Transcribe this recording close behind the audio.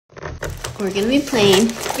we're gonna be playing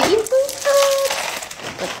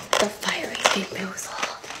Boozled, but the fire is being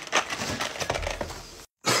Boozled.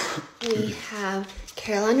 We have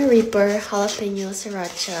Carolina Reaper, jalapeno,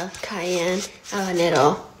 sriracha, cayenne,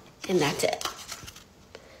 habanero, and that's it.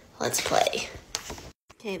 Let's play.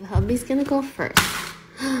 Okay, the hubby's gonna go first.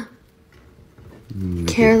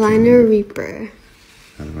 Carolina Reaper.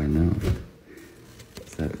 How do I know?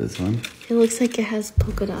 Is that this one? It looks like it has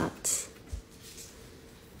polka dots.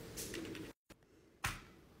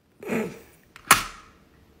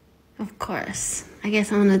 Of course. I guess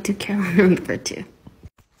I'm gonna do Carolina Reaper too.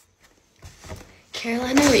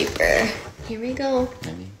 Carolina Reaper. Here we go.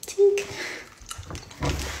 Maybe. Tink.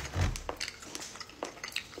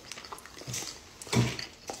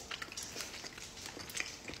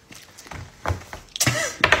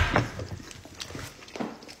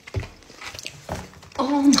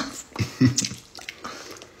 Oh my.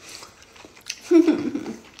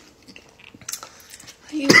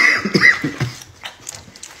 You...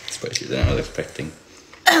 Spicier than I was expecting.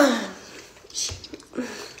 It's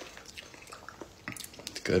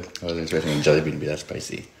good. I wasn't expecting a jelly bean to be that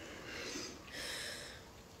spicy.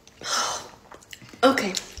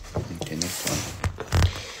 Okay. Okay, next one.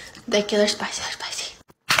 Regular spicy, spicy.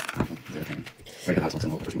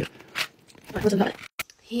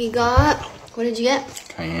 He got, what did you get?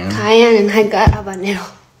 Cayenne. Cayenne, and I got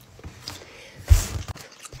habanero.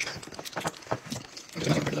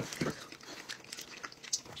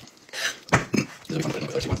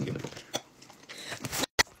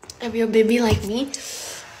 If you're a baby like me,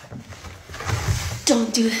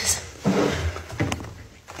 don't do this.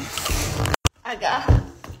 I got.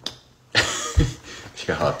 She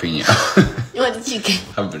got jalapeno. What did you get?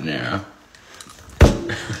 Habanero.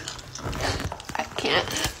 I can't.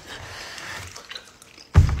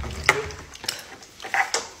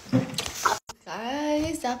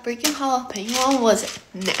 Guys, that freaking jalapeno was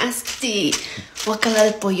nasty.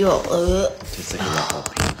 Guacala de pollo. Tastes like a raw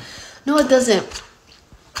jalapeno. No, it doesn't.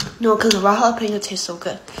 No, because the raw jalapeno tastes so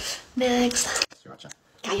good. Next. Sriracha.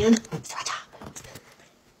 Cayenne. Sriracha.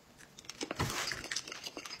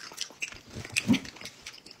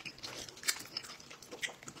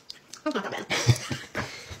 That's not that bad.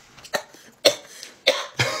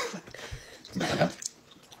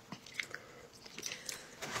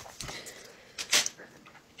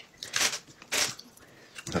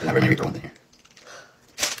 Reaper one here.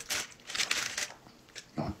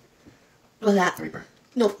 Go on. What's that? Reaper.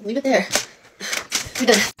 No, leave it there. We're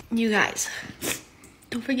done. You guys,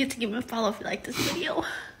 don't forget to give me a follow if you like this video.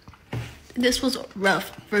 This was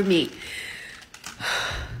rough for me.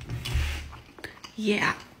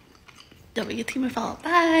 Yeah. Don't forget to give me a follow.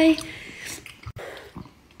 Bye.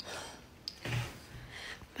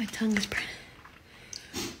 My tongue is burning.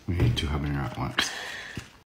 We ate 2 habanero at once.